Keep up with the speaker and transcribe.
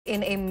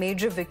In a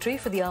major victory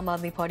for the Aam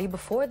Aadmi Party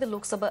before the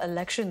Lok Sabha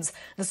elections,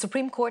 the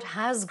Supreme Court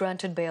has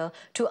granted bail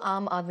to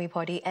Aam Aadmi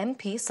Party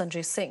MP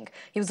Sanjay Singh.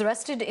 He was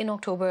arrested in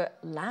October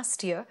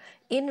last year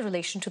in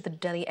relation to the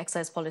Delhi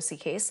excise policy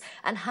case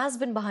and has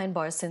been behind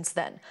bars since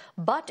then.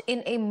 But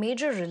in a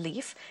major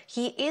relief,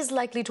 he is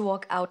likely to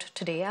walk out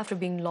today after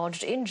being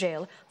lodged in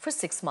jail for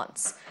 6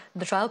 months.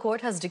 The trial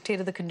court has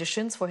dictated the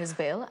conditions for his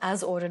bail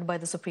as ordered by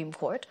the Supreme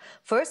Court.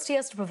 First, he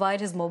has to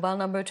provide his mobile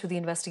number to the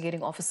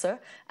investigating officer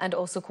and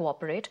also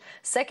cooperate.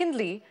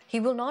 Secondly, he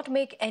will not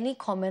make any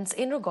comments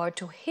in regard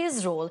to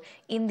his role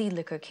in the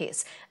liquor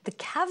case. The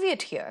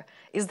caveat here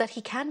is that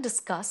he can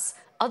discuss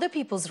other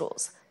people's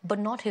roles, but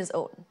not his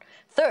own.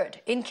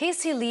 Third, in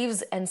case he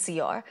leaves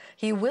NCR,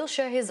 he will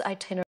share his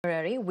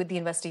itinerary with the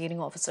investigating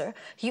officer.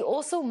 He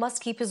also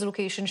must keep his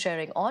location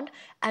sharing on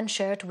and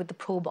share it with the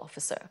probe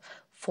officer.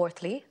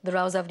 Fourthly, the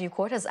Rouse Avenue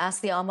Court has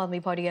asked the Aam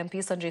Aadmi Party MP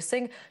Sanjay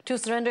Singh to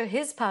surrender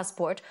his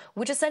passport,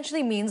 which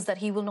essentially means that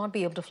he will not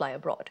be able to fly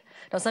abroad.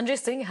 Now, Sanjay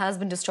Singh has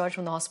been discharged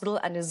from the hospital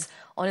and is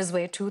on his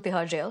way to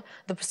Tihar Jail.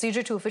 The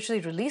procedure to officially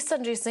release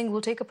Sanjay Singh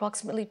will take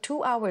approximately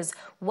 2 hours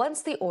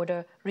once the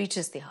order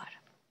reaches Tihar.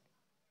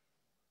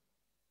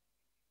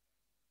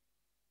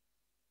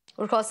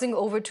 We're crossing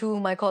over to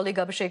my colleague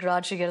Abhishek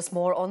Raj to get us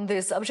more on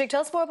this. Abhishek,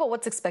 tell us more about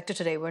what's expected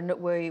today.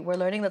 We're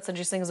learning that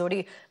Sanjay Singh has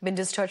already been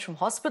discharged from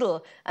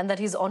hospital and that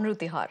he's en route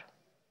Tihar.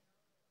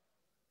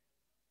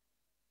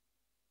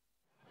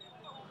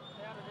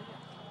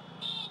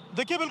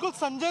 देखिए बिल्कुल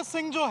संजय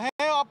सिंह जो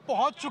है आप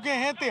पहुंच चुके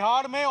हैं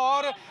तिहाड़ में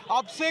और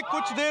अब से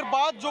कुछ देर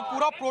बाद जो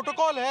पूरा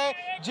प्रोटोकॉल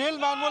है जेल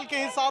मैनुअल के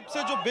हिसाब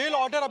से जो बेल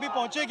ऑर्डर अभी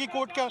पहुंचेगी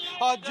कोर्ट के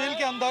जेल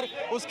के अंदर,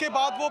 उसके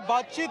बाद वो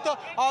बातचीत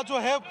जो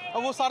है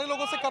वो सारे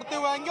लोगों से करते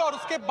हुए आएंगे और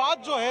उसके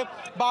बाद जो है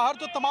बाहर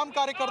जो तमाम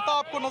कार्यकर्ता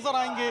आपको नजर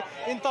आएंगे,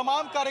 इन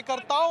तमाम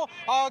कार्यकर्ताओं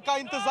का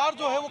इंतजार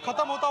जो है वो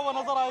खत्म होता हुआ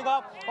नजर आएगा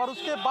और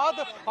उसके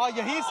बाद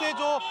यहीं से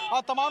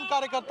जो तमाम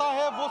कार्यकर्ता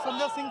है वो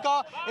संजय सिंह का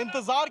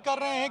इंतजार कर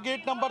रहे हैं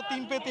गेट नंबर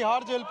 3 पे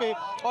तिहाड़ जेल पे।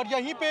 और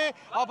यहीं पे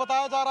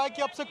बताया जा रहा है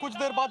कि अब से कुछ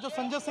देर बाद जो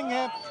संजय सिंह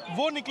हैं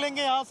वो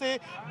निकलेंगे यहाँ से।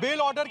 बेल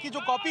ऑर्डर की जो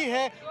कॉपी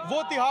है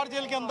वो तिहाड़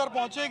जेल के अंदर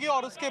पहुंचेगी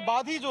और उसके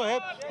बाद ही जो है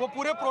वो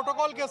पूरे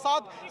प्रोटोकॉल के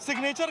साथ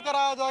सिग्नेचर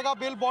कराया जाएगा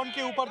बेल बॉन्ड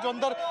के ऊपर। जो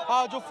अंदर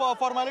जो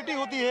फॉर्मेलिटी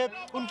होती है,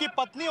 उनकी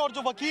पत्नी और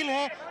जो वकील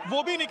हैं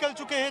वो भी निकल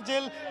चुके हैं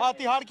जेल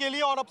तिहाड़ के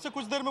लिए और अब से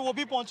कुछ देर में वो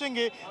भी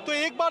पहुंचेंगे। तो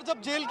एक बार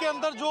जब जेल के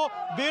अंदर जो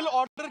बेल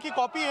ऑर्डर की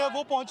कॉपी है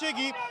वो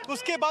पहुंचेगी,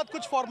 उसके बाद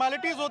कुछ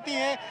फॉर्मेलिटीज होती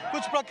हैं,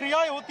 कुछ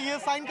प्रक्रियाएं होती हैं,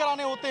 साइन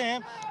कराने होते हैं।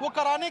 वो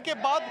कराने के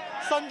बाद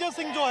संजय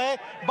सिंह जो है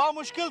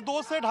बामुश्किल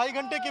 2 से 2.5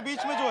 घंटे के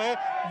बीच में जो है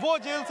वो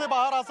जेल से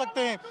बाहर आ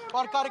सकते हैं।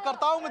 और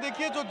कार्यकर्ताओं में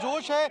देखिए जो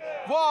जोश है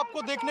वो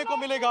आपको देखने को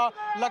मिलेगा।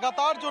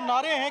 लगातार जो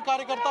नारे हैं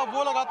कार्यकर्ता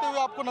वो लगाते हुए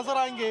आपको नजर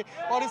आएंगे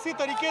और इसी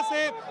तरीके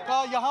से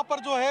यहाँ पर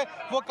जो है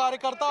वो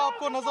कार्यकर्ता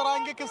आपको नजर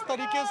आएंगे किस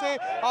तरीके से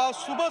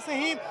सुबह से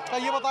ही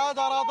ये बताया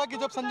जा रहा था कि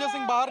जब संजय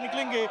सिंह बाहर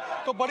निकलेंगे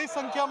तो बड़ी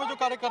संख्या में जो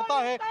कार्यकर्ता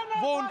है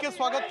वो उनके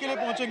स्वागत के लिए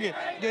पहुंचेंगे।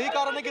 यही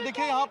कारण है कि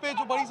देखिए यहाँ पे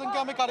जो बड़ी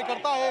संख्या में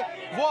कार्यकर्ता है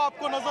वो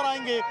आपको नजर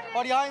आएंगे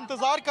और यहाँ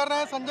इंतजार कर रहे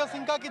हैं संजय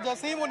सिंह का कि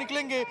जैसे ही वो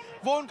निकलेंगे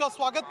वो उनका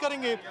स्वागत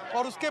करेंगे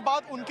और उसके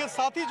बाद उनके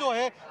साथी जो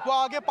है वो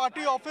आगे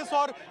पार्टी ऑफिस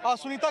और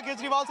सुनीता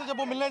केजरीवाल से जब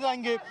वो मिलने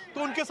जाएंगे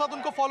तो उनके साथ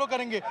उनको फॉलो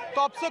करेंगे।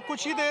 तो अब से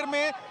कुछ ही देर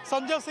में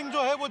संजय सिंह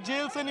जो है वो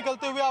जेल से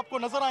निकलते हुए आपको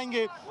नजर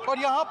आएंगे और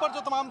यहाँ पर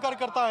जो तमाम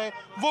कार्यकर्ता है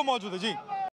वो मौजूद है। जी।